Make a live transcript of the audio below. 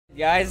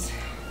Guys,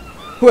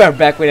 we are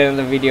back with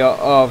another video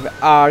of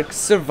Ark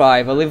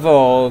Survival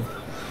Evolved.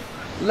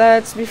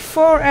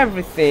 Before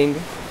everything,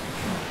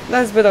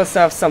 let's build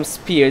ourselves some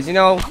spears.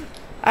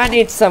 I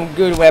need some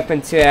good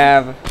weapon to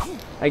have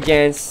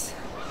against,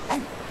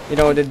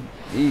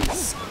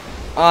 these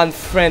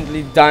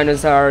unfriendly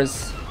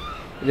dinosaurs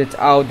that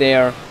out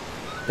there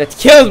that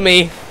killed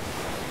me.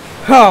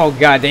 Oh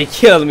god, they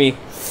killed me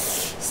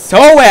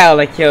so well.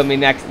 They killed me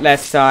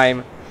last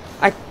time.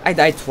 I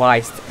died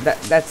twice.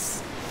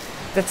 That's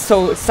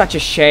such a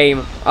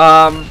shame.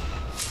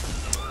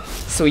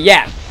 So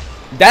yeah,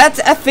 that's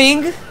a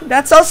thing.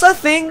 That's also a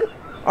thing.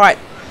 Alright,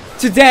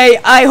 today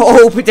I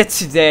hope that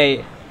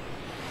today.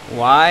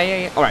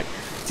 Why? Alright,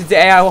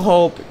 today I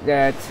hope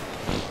that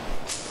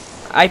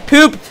I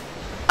pooped.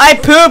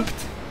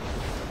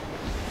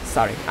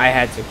 Sorry, I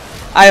had to.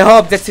 I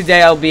hope that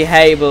today I'll be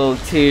able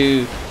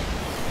to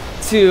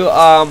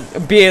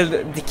build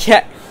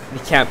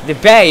the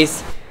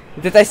base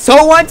that I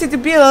so wanted to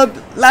build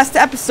last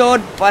episode,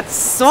 but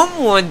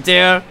someone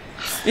there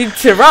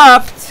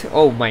interrupt.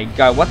 Oh my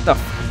god, what the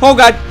oh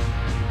god,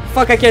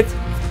 fuck, I can't.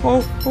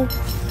 Oh,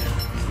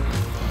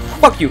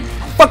 fuck you.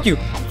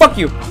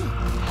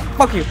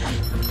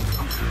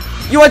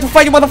 You want to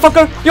fight, you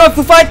motherfucker? You want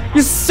to fight?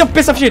 You some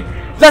piece of shit.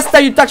 Last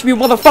time you touched me, you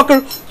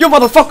motherfucker. You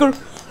motherfucker.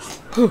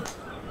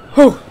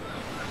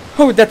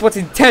 Oh, that was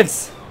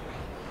intense.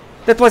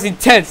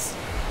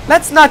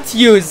 Let's not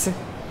use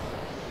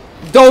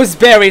those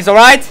berries,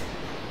 alright?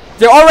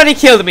 They already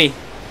killed me.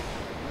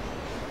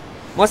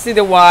 Mostly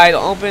the wild,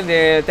 open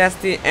the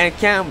tested and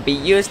can be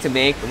used to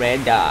make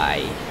red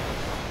dye.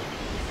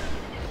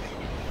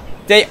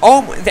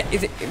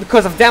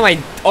 Because of them I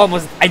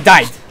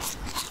died.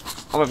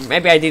 Or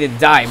maybe I didn't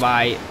die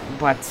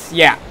but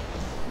yeah.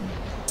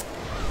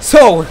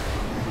 So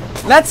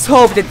let's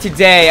hope that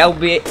today I'll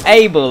be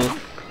able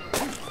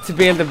to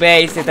build the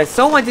base that I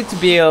so wanted to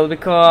build,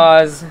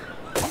 because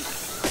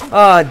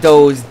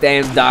those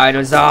damn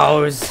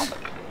dinosaurs.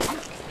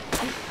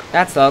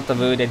 That's a lot of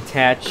wood and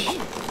thatch.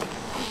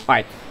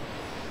 Right.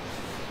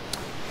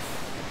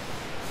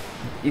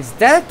 Is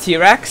that a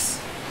T-Rex?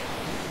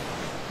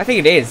 I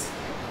think it is.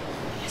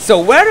 So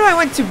where do I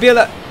want to build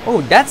a...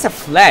 Oh, that's a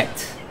flat.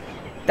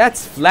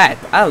 That's flat.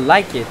 I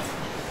like it.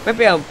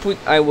 Maybe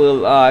I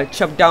will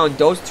chop down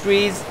those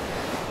trees.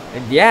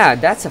 And yeah,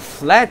 that's a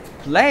flat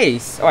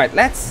place. Alright,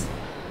 let's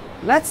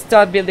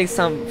start building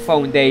some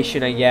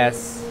foundation, I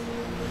guess.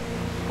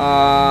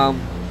 How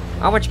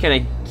much can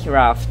I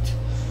craft?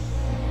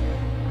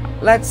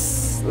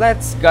 Let's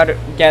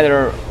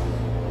gather.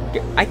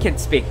 I can't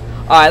speak.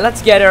 Alright,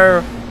 let's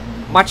gather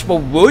much more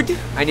wood.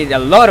 I need a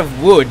lot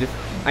of wood.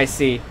 I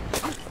see.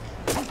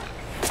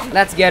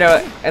 Let's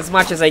gather as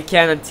much as I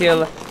can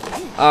until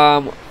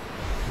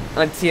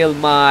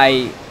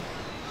my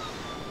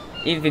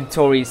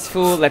inventory is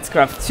full. Let's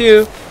craft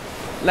 2.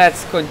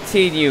 Let's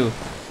continue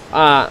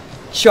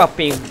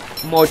chopping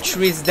more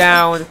trees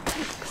down.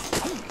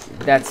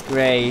 That's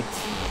great.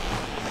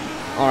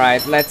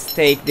 Alright, let's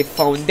take the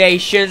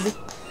foundation.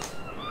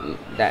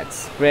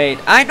 That's great.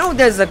 I know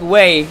there's a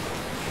way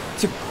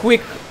to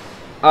quick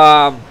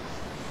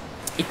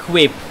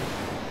equip.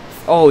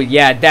 Oh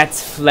yeah,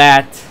 that's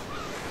flat.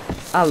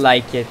 I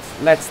like it.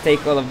 Let's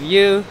take all of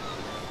you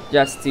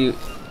just to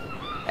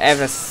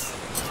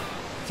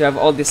have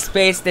all the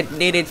space that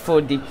needed for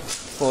the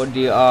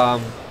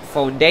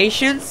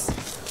foundations.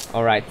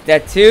 Alright,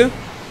 that too.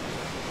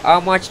 How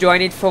much do I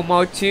need for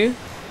more too?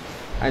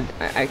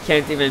 I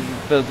can't even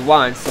build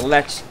one, so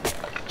let's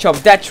chop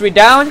that tree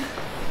down.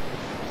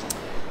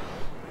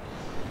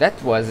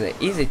 That was an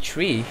easy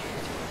tree.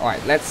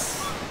 Alright, let's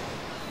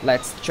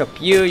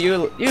chop you.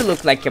 You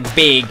look like a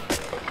big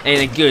and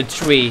a good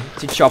tree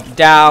to chop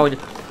down.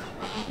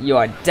 You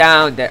are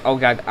down there. Oh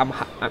god, am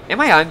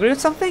I hungry or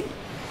something?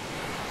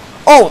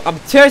 Oh, I'm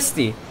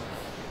thirsty.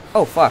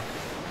 Oh fuck.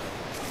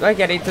 Do I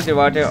get into the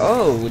water?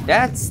 Oh,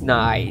 that's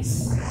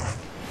nice.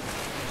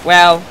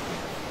 Well,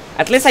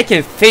 at least I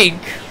can think.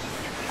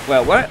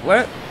 Well,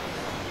 where?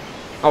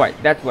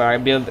 Alright, that's where I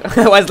build.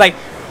 I was like,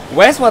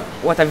 where's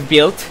what I've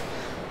built?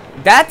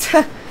 That?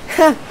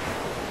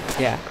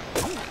 Yeah.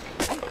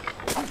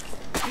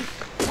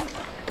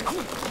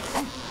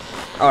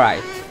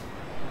 Alright.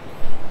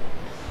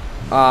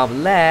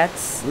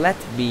 Let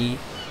me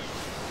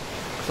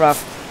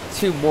craft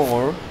 2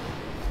 more.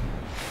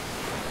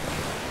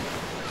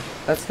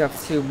 Let's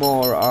craft 2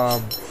 more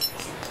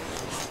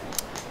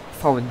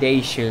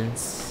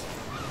foundations.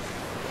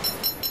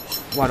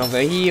 One over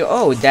here.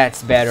 Oh,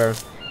 that's better.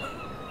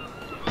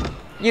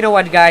 You know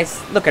what,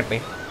 guys? Look at me.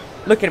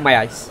 Look at my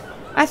eyes.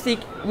 I think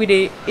we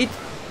did it.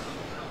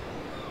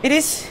 It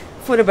is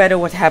for the better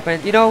what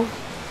happened, you know.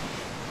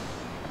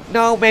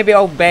 Now maybe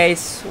our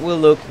base will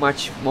look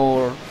much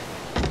more,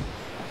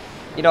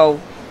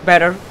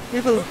 better.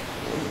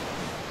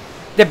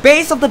 The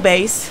base of the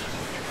base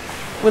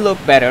will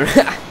look better.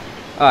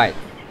 Alright.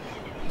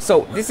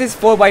 So this is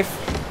 2 by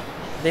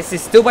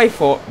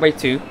 4 by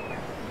 2.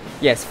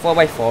 Yes, 4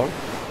 by 4.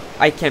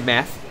 I can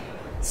math.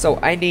 So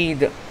I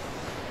need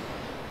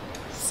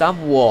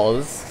some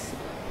walls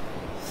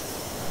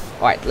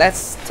Alright, let's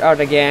start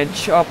again.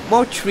 Chop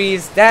more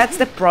trees. That's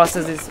the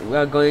process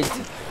we're going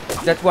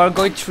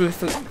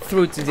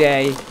through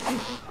today.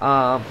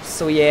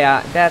 So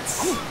yeah,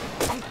 that's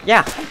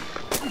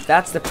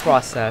the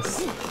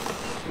process.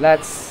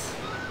 Let's.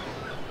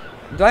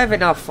 Do I have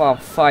enough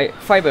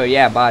fiber?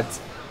 Yeah, but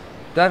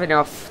do I have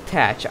enough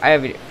thatch? I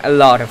have a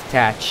lot of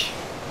thatch.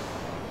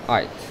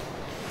 Alright.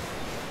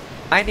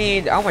 I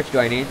need. How much do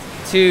I need?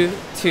 Two.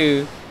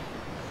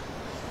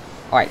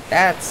 Alright,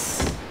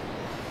 that's.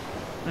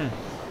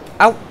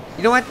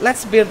 You know what?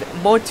 Let's build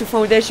more to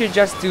foundation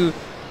just to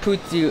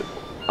put the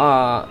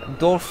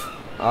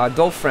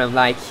door frame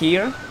like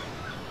here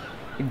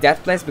in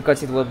that place,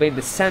 because it will be in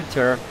the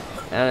center,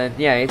 and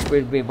yeah, it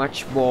will be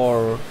much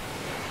more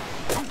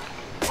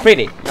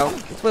pretty. No,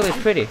 it will be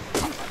pretty.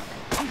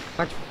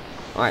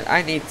 Alright,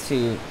 I need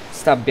to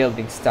stop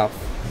building stuff.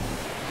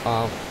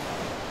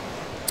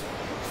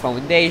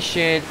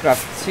 Foundation,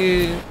 craft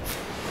 2.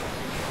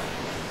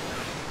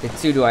 The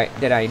 2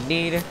 that I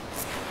need.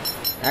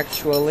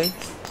 Actually,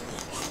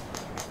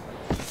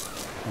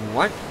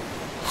 1.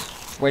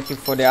 Waiting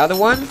for the other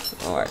one.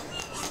 Alright.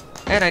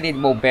 And I need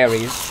more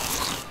berries.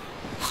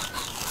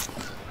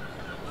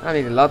 I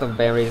need a lot of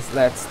berries.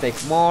 Let's take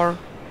more.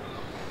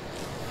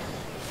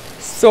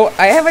 So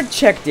I haven't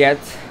checked yet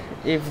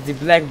if the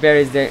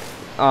blackberries, the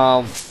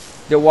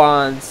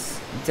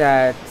ones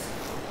that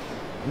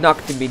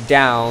knocked me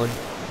down.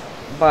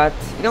 But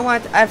you know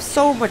what? I have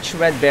so much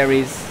red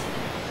berries.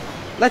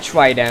 Let's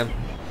try them.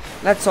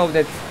 Let's hope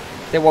that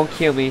they won't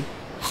kill me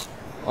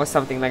or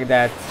something like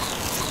that.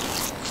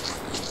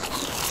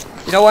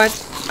 You know what?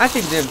 I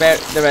think the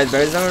red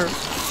berries are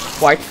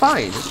quite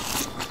fine.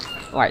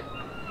 Right.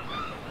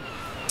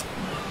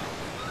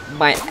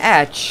 My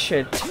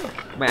hatchet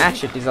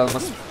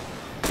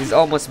is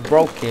almost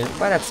broken,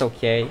 but that's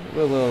okay.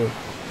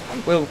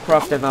 We'll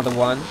craft another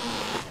one.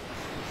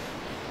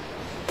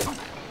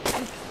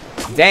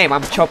 Damn,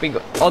 I'm chopping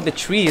all the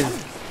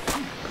trees.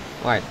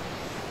 Right.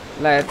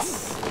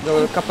 Let's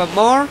go a couple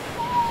more.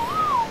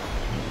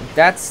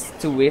 That's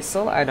to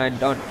whistle, and I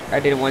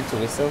didn't want to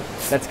whistle.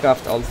 Let's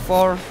craft all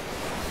 4.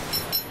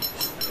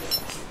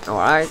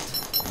 Alright,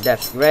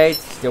 that's great.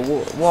 The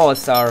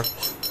walls are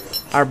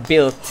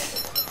built.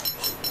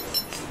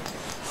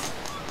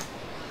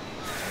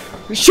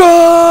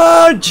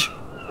 Charge!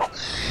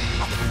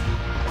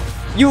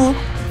 You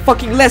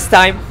fucking last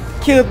time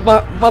killed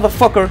my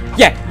motherfucker.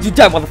 Yeah, you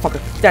die, motherfucker.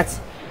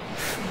 That's.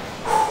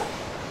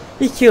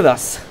 He killed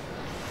us.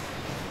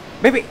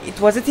 Maybe it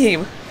wasn't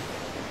him,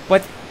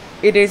 but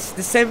it is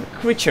the same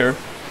creature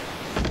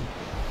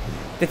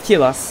that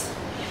killed us.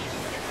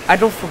 I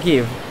don't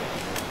forgive.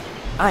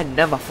 I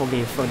never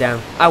forgive for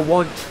them. I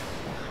won't.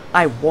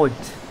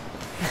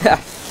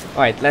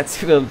 Alright,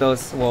 let's build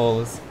those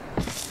walls.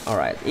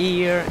 Alright,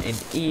 here and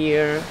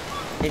here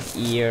and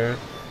here.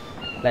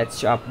 Let's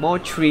chop more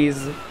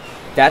trees.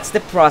 That's the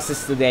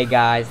process today,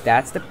 guys.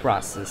 That's the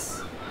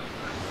process.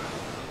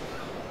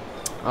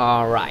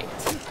 Alright.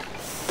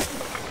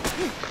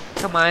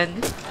 Come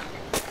on.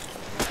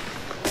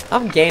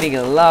 I'm gaining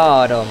a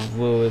lot of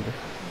wood.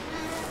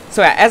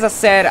 So yeah, as I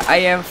said, I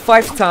am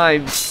 5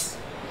 times.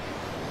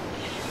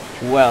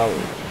 Well,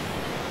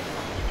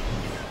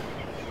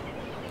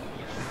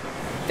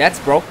 that's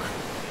broke.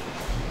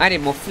 I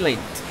need more flint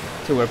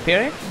to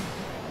repair it.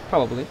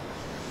 Probably.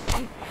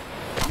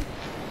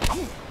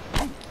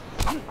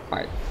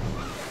 Alright.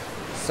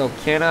 So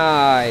can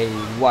I...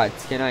 what?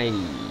 Can I...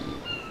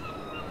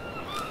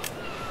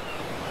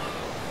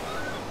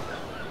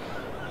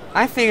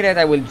 I think that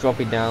I will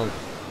drop it down.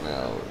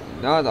 Well,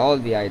 not all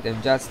the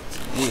items, just...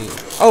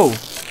 oh!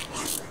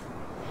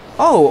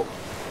 Oh!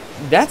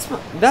 That's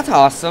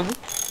awesome.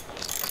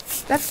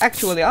 That's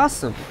actually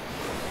awesome.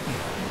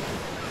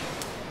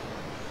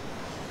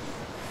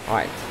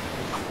 Alright.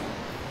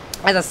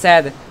 As I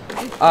said,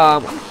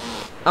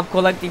 I'm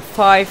collecting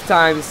 5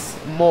 times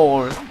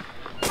more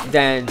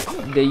than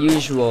the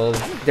usual,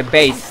 the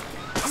base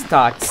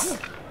stats.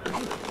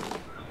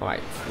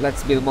 Alright,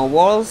 let's build more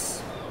walls.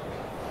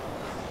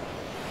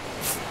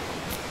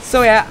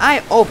 So yeah, I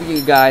hope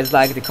you guys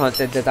like the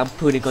content that I'm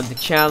putting on the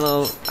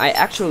channel. I'm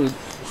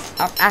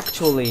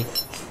actually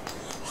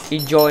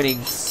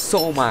enjoying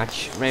so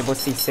much Rainbow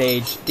Six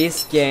Siege.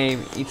 This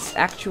game, it's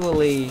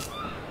actually...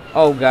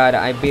 oh god,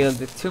 I built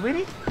too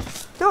many?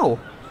 No!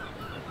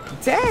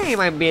 Damn,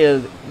 I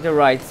built the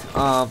right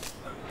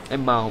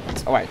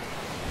amount. Alright,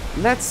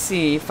 let's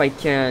see if I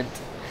can...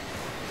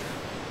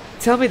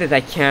 tell me that I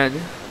can.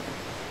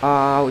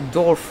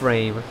 Door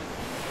frame.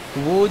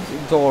 Wood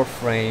door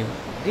frame.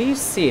 Do you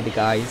see it,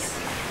 guys?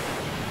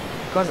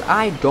 Because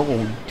I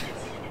don't.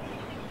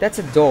 That's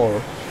a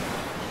door.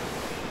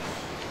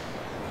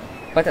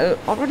 But I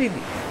already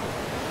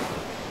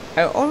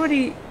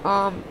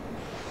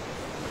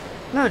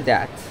learned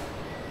that.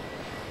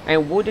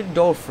 And wooden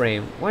door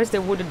frame. Where's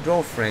the wooden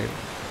door frame?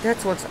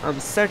 That's what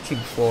I'm searching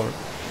for.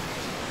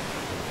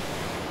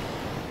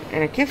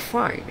 And I can't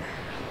find.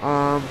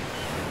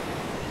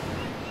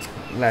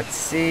 Let's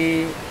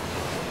see.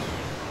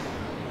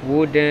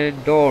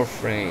 Wooden door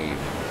frame.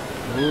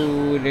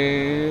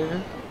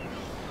 Wooden.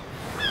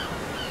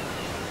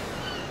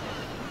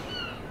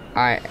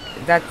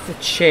 That's a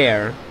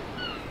chair.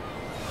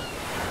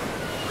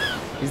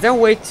 Is there a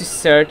way to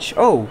search?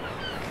 Oh,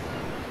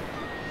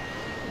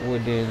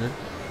 wooden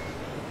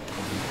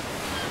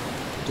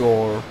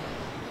door.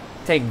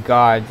 Thank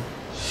God.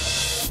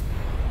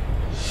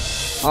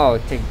 Oh,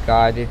 thank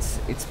God!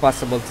 It's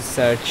possible to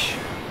search.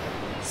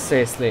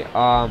 Seriously.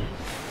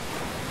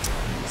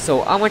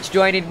 So how much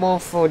do I need more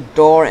for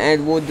door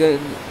and wooden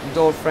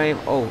door frame?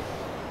 Oh.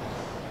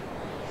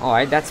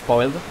 Alright, that's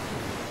spoiled.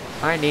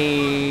 I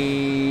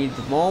need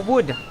more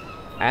wood.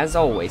 As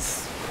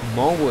always.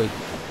 More wood.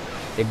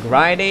 The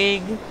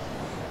grinding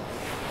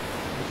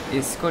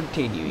is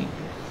continuing.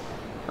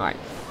 Alright.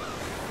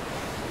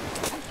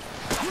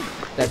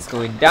 That's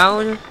going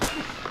down.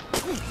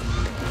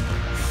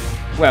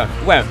 Well,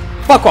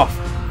 fuck off!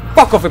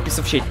 Fuck off, you piece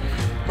of shit!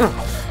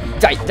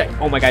 Die, die!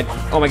 Oh my god,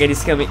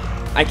 he's killing me.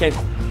 I can't.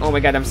 Oh my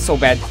god, I'm so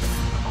bad.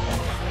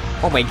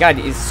 Oh my god,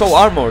 he's so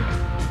armored.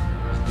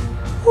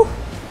 Whew.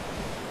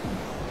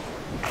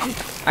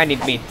 I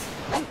need meat.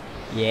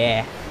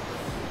 Yeah.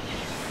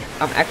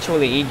 I'm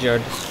actually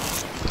injured.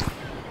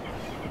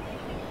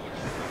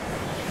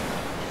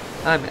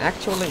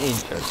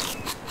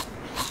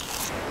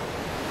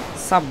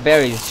 Some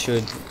berries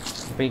should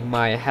bring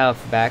my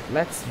health back.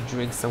 Let's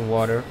drink some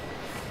water.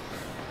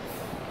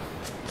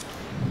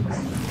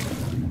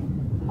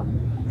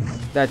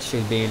 That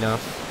should be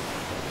enough.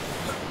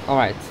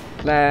 Alright,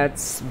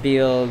 let's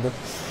build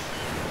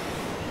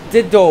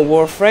the door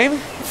warframe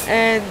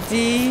and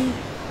the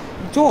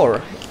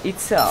door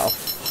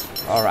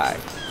itself. Alright.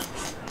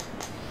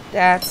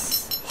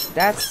 That's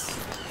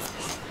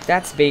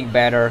being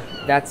better.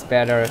 That's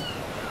better.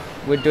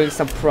 We're doing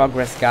some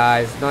progress,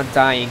 guys. Not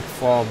dying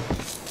from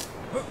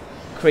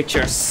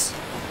creatures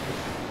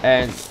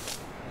and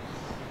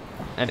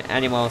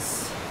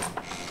animals.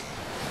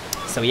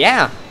 So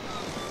yeah,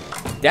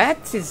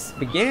 that is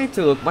beginning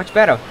to look much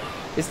better.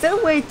 Is there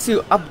a way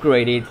to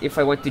upgrade it if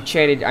I want to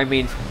change it? I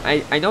mean,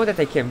 I know that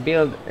I can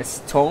build a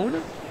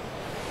stone.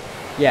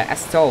 Yeah, a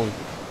stone.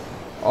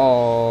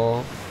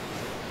 Or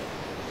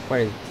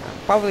wait,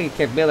 probably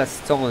can build a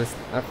stone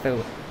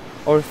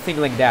or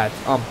thing like that.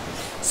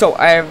 So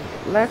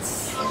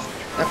let's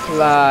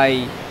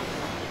apply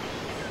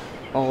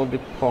all the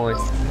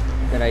points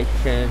that I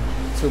can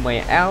to my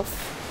health.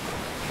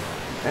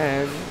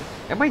 And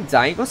am I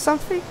dying or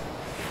something?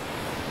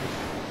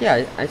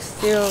 Yeah,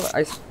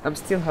 I'm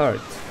still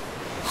hurt.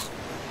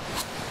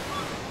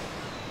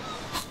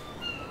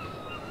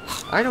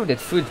 I know that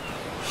food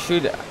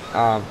should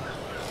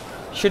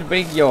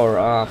bring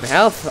your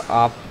health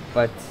up,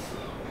 but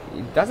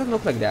it doesn't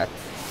look like that.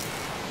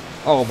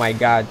 Oh my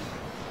god.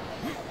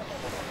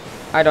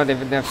 I don't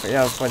even have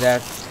health for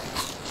that.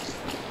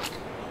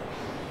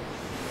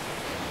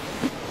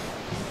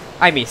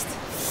 I missed.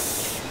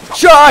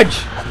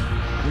 Charge!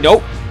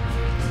 Nope.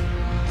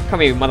 Come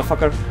here,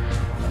 motherfucker.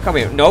 Come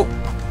here. Nope.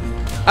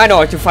 I know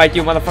how to fight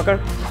you, motherfucker.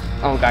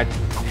 Oh god.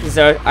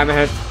 Sir, I'm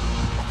hurt.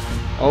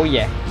 Oh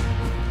yeah.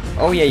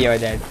 Oh yeah, you're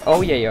dead.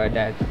 Oh yeah, you're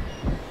dead.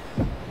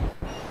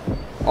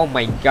 Oh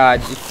my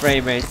god, the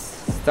frame rate.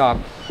 Stop.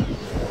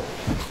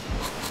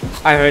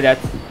 I heard that.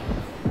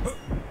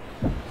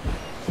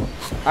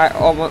 I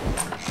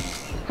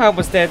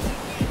almost dead.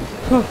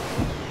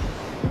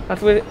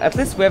 At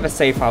least we have a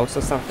safe house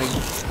or something.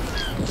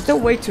 Is there a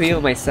way to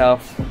heal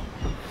myself?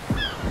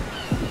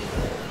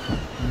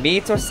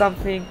 Meat or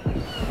something?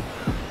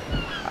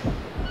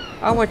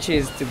 How much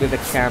is to build a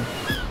camp?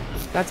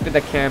 Let's build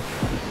a camp.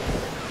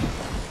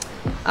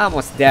 I'm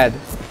almost dead.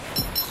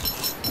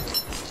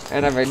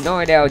 And I have no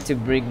idea how to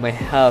bring my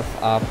health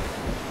up.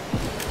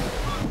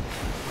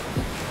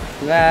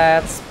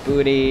 Let's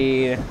put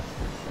it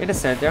in the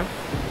center.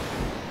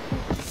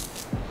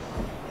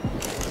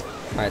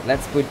 Alright,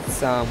 let's put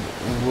some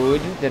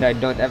wood that I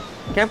don't have.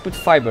 Can't put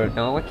fiber.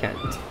 No, I can't.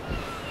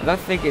 I don't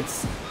think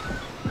it's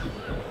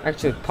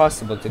actually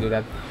possible to do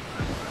that.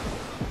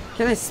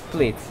 Can I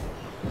split?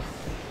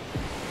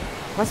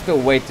 Must be a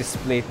way to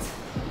split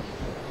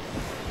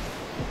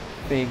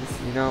things,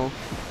 you know.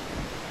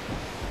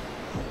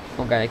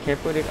 Okay, I can't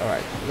put it.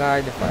 Alright,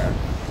 light the fire.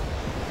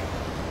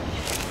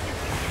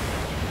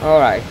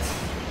 Alright.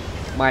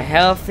 My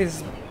health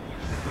is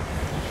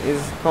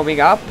coming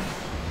up.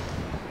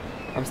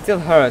 I'm still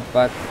hurt,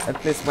 but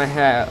at least my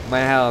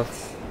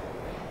health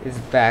is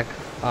back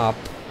up.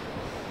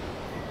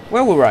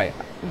 Where were I?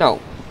 No.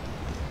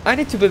 I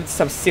need to build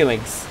some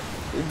ceilings,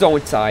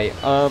 don't I?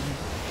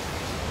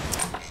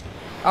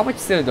 How much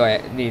ceiling do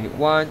I need?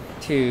 1,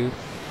 2,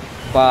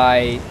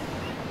 by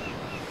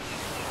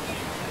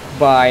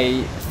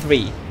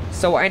 3.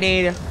 So I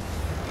need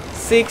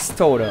 6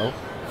 total.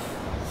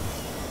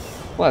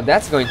 Well,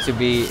 that's going to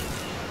be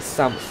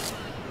some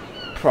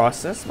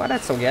process, but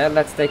that's okay.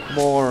 Let's take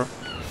more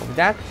of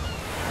that.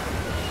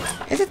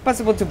 Is it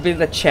possible to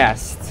build a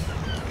chest?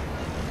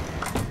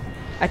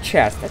 A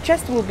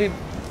chest will be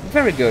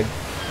very good.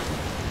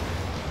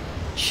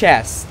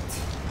 Chest.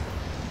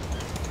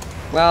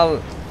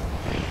 Well,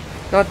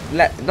 not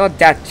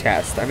that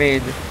chest. I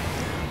mean,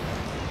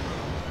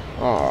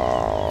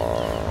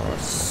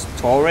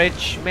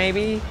 storage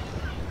maybe.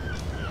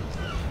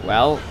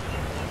 Well,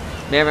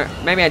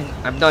 maybe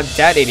I'm not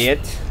that idiot.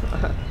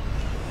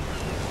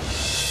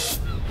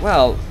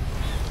 Well,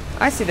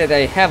 I see that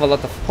I have a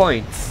lot of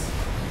points.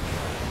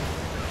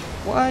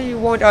 Why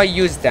won't I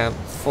use them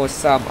for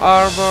some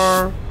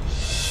armor?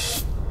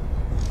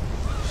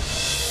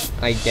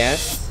 I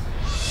guess.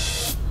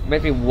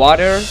 Maybe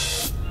water.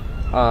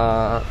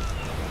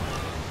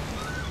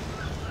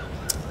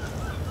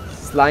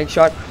 Slime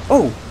shot.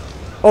 Oh,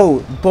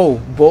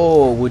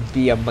 bow would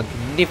be a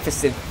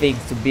magnificent thing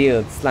to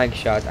build. Slime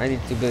shot. I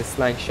need to build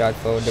slime shot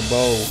for the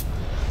bow.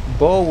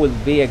 Bow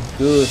would be a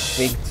good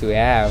thing to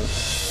have.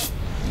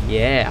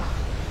 Yeah,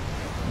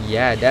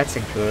 that's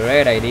a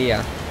great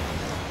idea.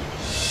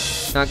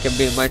 Now I can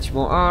build much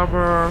more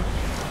armor.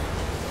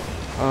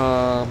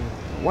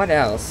 What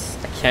else?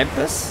 A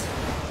campus?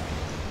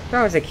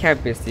 How is a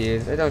campus to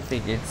use? I don't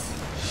think it's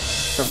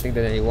something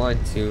that I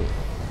want to.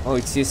 Oh,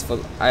 it's useful.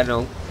 I don't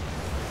know.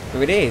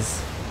 Maybe it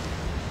is.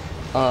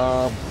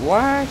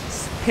 What?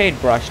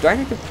 Paintbrush. Do I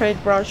need a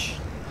paintbrush?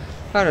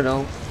 I don't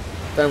know.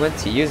 If I want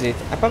to use it,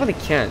 I probably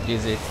can't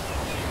use it.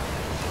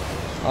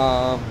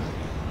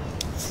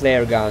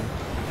 Flare gun.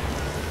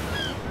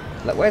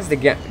 Like, where's the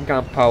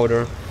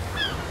gunpowder?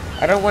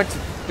 I don't want to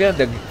build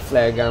the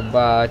flare gun,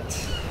 but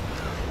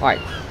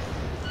alright.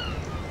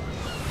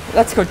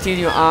 Let's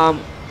continue.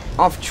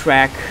 Off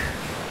track.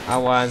 I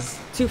was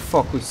too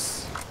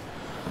focused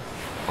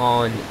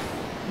on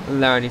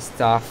learning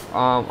stuff.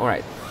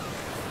 Alright.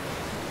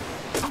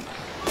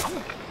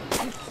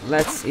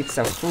 Let's eat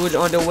some food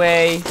on the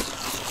way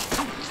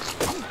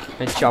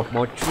and chop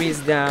more trees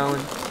down.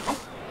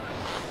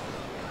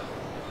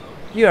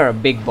 You're a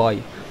big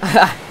boy.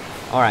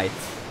 Alright.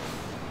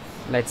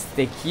 Let's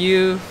take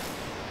you.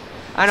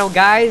 I know,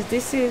 guys,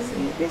 this is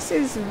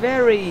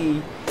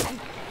very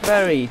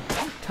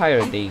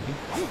tiring.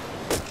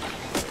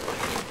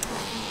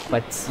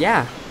 But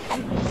yeah.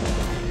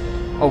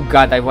 Oh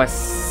god, I was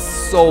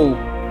so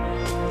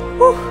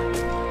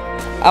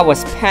I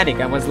was panicked.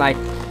 I was like,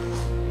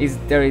 is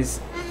there a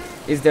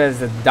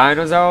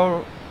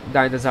dinosaur?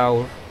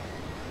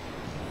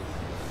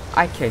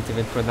 I can't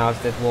even pronounce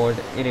that word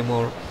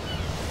anymore.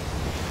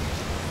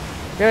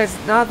 There's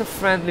not a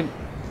friendly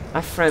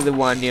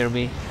one near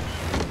me.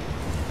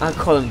 I'll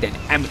call him the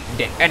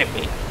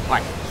enemy.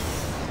 Right.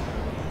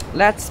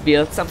 Let's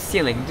build some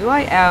ceiling. Do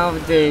I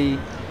have the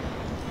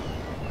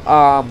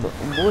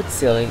wood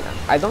ceiling?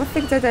 I don't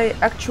think that I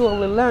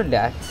actually learned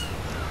that.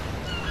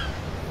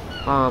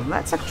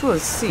 Let's actually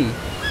see.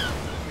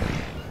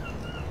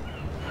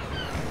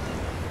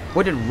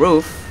 Wooden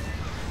roof.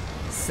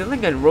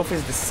 Ceiling and roof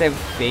is the same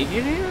thing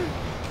in here?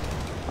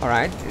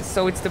 Alright,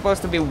 so it's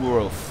supposed to be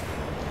roof.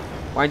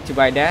 Want to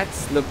buy that?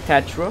 Look,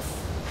 thatch roof.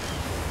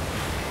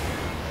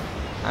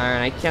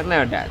 And I can't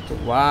learn that.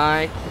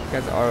 Why?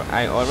 Because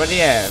I already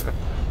have.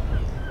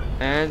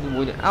 And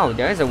wooden. Oh,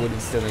 there is a wooden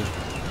ceiling.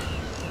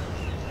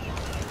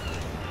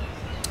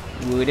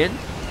 Wooden.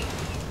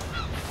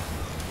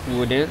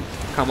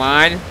 Come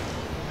on.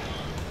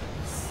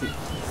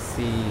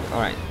 See.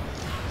 Alright.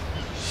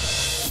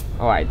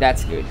 Alright,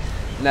 that's good.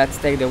 Let's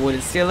take the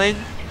wooden ceiling.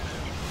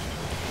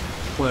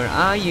 Where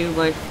are you,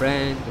 my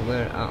friend?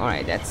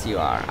 Alright, that's you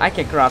are. I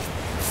can craft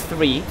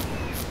 3.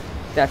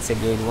 That's a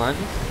good one.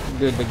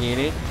 Good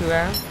beginning to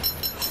have.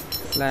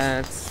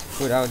 Let's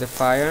put out the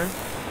fire.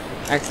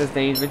 Access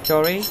the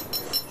inventory.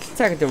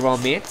 Take the raw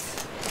meat.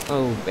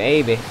 Oh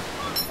baby.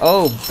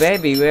 Oh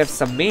baby, we have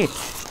some meat.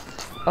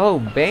 Oh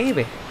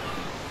baby.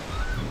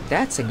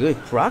 That's a good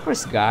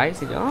progress,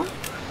 guys, you know?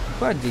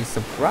 We're doing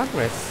some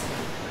progress.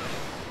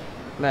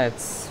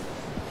 Let's...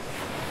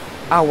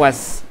 I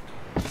was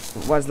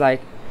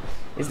like,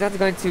 it's not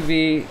going to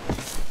be...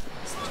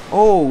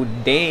 Oh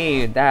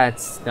damn,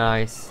 that's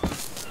nice.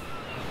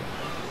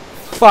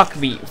 Fuck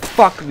me.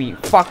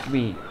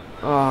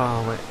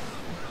 Oh my.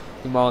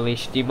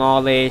 Demolish.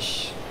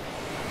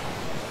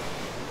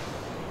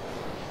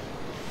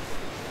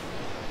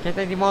 Can't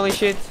I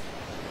demolish it?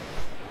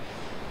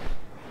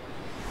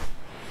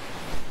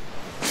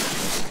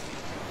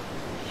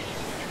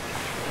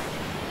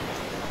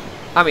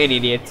 I'm an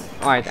idiot.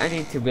 Alright, I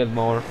need to build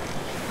more.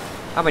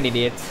 I'm an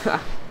idiot.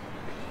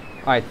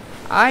 Alright,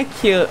 I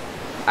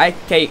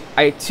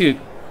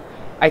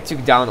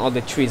took down all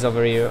the trees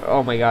over here.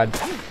 Oh my god.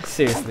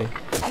 Seriously.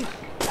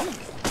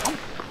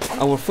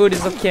 Our food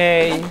is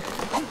okay.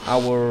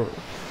 Our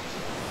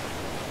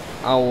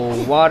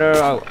water,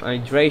 our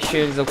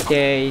hydration is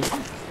okay.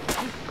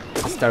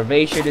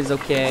 Starvation is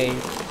okay.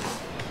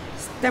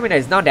 Stamina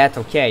is not that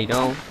okay, you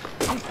know.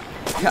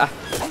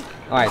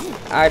 Alright,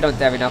 I don't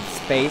have enough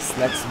space.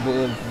 Let's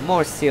build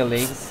more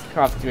ceilings.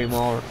 Craft 3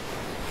 more.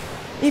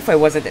 If I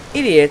wasn't an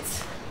idiot,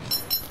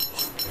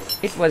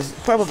 it was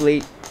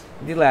probably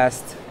the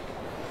last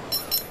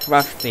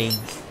crafting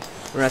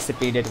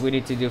recipe that we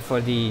need to do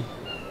for the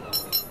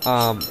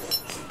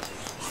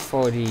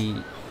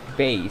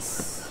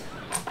base.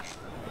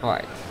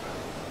 Alright.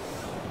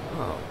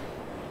 Oh.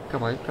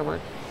 Come on, come on.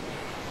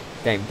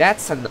 Damn,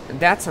 that's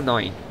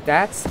annoying.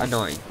 That's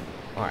annoying.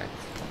 Alright.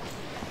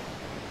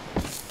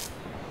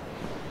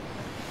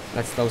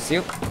 Let's close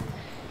you.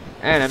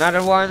 And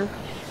another one.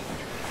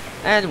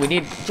 And we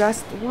need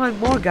just one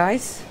more,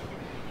 guys.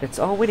 That's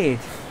all we need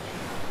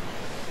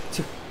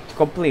to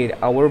complete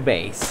our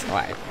base.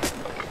 Alright.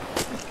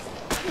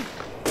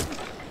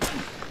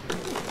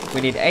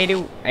 We need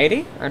 80.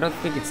 80? I don't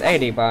think it's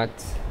 80, but...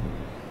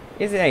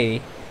 Is it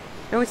 80?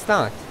 No, it's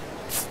not.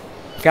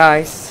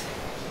 Guys,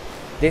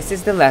 this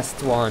is the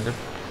last one.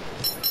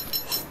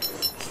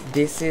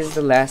 This is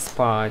the last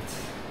part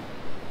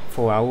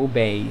for our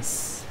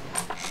base.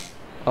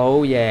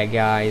 Oh yeah,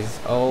 guys.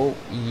 Oh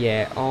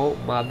yeah. Oh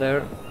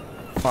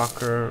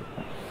motherfucker.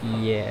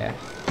 Yeah.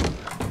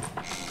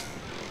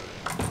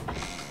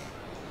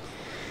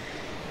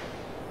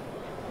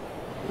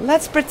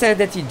 Let's pretend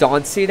that you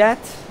don't see that.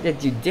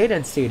 That you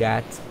didn't see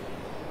that.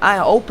 I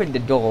opened the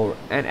door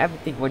and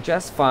everything was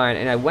just fine,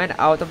 and I went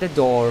out of the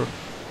door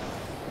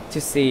to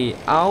see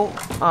how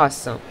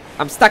awesome.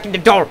 I'm stuck in the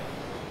door.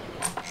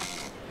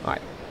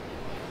 Alright.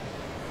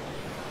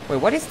 Wait,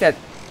 what is that?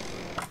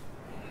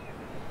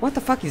 What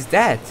the fuck is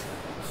that?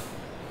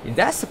 Is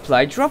that a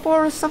supply drop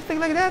or something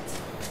like that?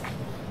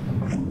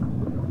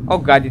 Oh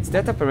god, is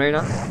that a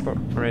piranha?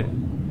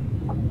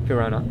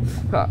 Piranha.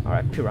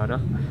 Alright,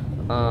 piranha.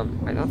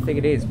 I don't think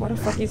it is. What the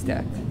fuck is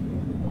that?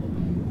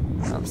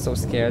 I'm so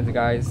scared,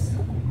 guys.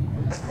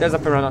 There's a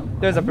piranha.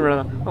 There's a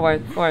piranha.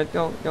 Alright, alright,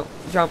 no, no.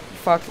 Jump.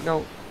 Fuck,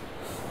 no.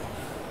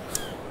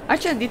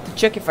 Actually, I need to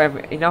check if I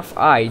have enough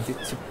ice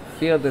to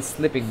build a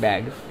sleeping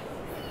bag.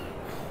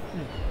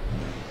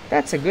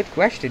 That's a good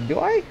question. Do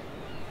I?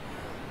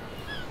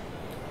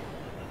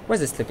 Where's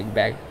the sleeping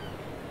bag?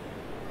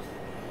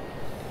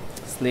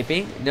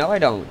 Sleeping? No, I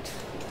don't.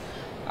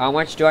 How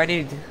much do I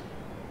need?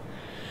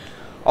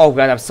 Oh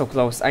god, I'm so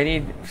close. I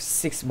need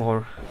 6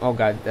 more. Oh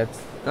god,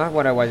 that's not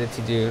what I wanted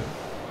to do.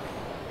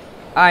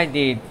 I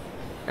need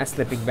a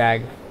sleeping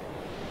bag.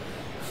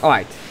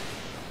 Alright.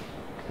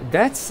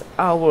 That's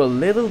our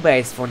little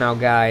base for now,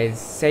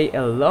 guys. Say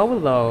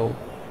hello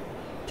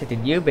to the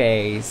new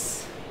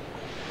base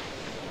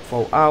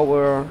for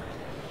our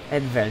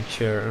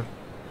adventure.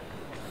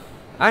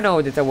 I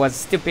know that I was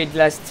stupid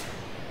last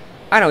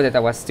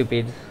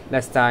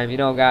time, you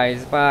know,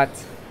 guys, but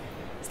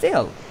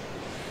still,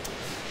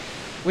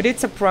 we did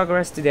some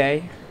progress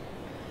today.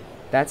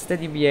 That's the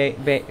new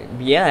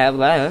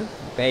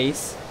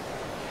base.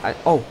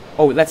 Oh,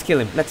 let's kill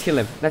him. Let's kill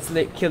him. Let's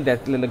kill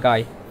that little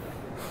guy.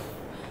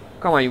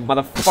 Come on, you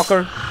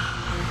motherfucker!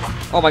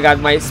 Oh my god,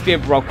 my spear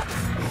broke.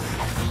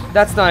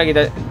 That's not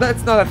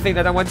a thing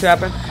that I want to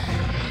happen.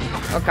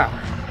 Okay,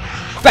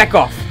 back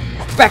off!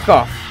 Back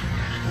off!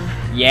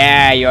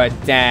 Yeah, you're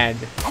dead.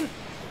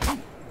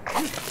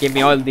 Give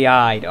me all the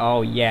hide.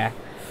 Oh yeah,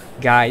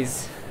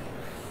 guys.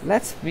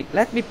 Let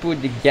me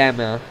put the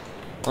gamma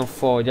on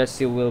 4 just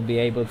so you will be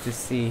able to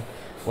see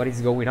what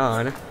is going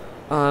on.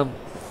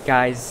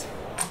 Guys,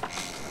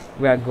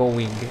 we are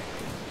going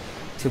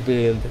to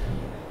build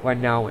right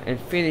now and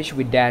finish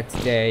with that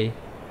today.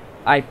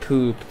 I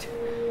pooped,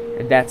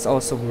 and that's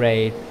also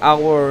great.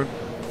 Our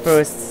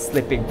first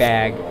sleeping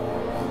bag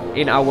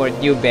in our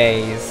new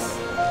base.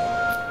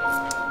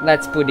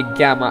 Let's put the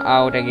gamma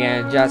out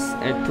again,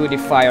 and put the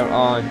fire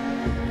on,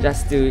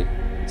 just to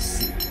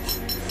see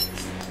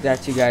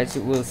that you guys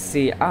will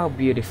see how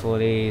beautiful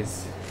it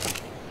is.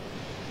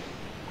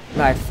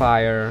 Light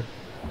fire,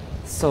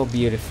 so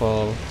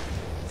beautiful,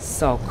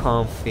 so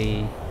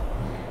comfy.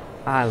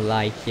 I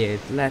like it.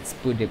 Let's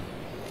put the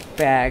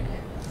bag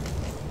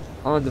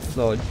on the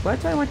floor. Where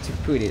do I want to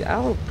put it? I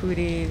will put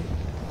it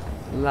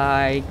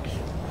like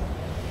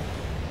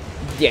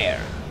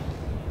there.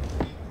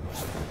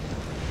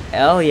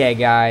 Hell yeah,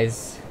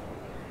 guys.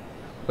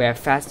 We have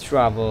fast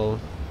travel.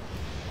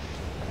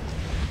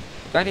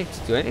 Do I need to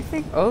do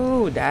anything?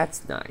 Oh,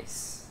 that's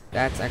nice.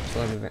 That's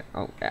actually...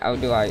 Oh, how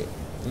do I...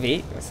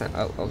 V?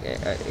 Oh, okay.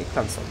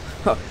 Cancel.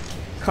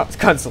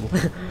 Cancel.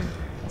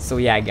 So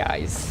yeah,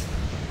 guys.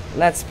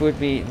 Let's put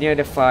me near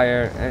the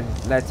fire and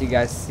let you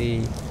guys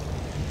see.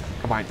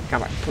 Come on,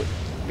 come on. Put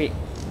me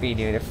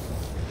near the...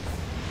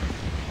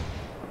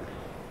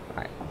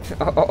 Alright.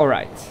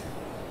 Alright.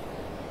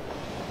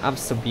 I'm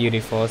so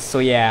beautiful. So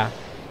yeah,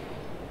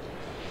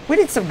 we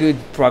did some good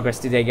progress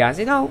today, guys.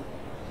 You know,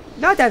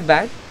 not that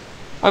bad.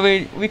 I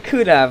mean, we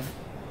could have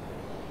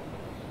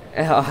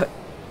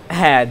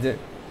had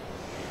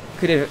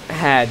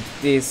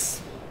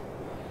this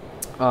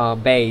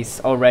base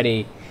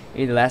already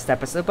in the last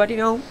episode, but you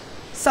know,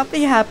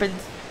 something happened.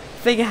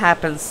 Thing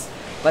happens,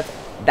 but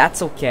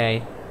that's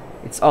okay.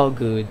 It's all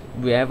good.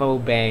 We have our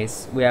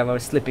base. We have our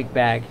sleeping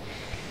bag.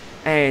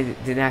 And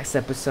the next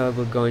episode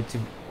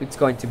it's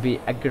going to be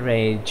a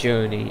great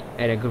journey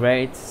and a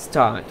great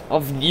start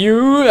of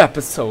new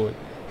episode.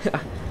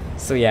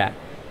 So yeah,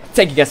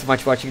 thank you guys so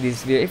much for watching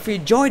this video. If you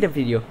enjoyed the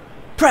video,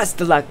 press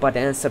the like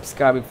button and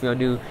subscribe if you're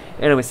new,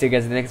 and I will see you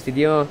guys in the next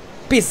video.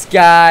 Peace,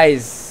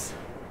 guys.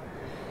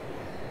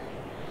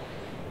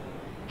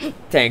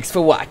 Thanks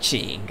for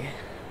watching.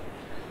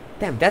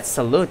 Damn, that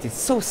salute is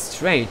so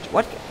strange.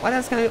 What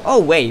else can I? Oh,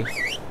 wave.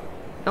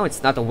 No,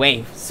 it's not a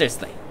wave.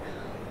 Seriously.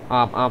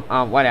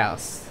 What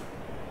else?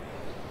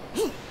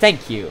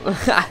 Thank you.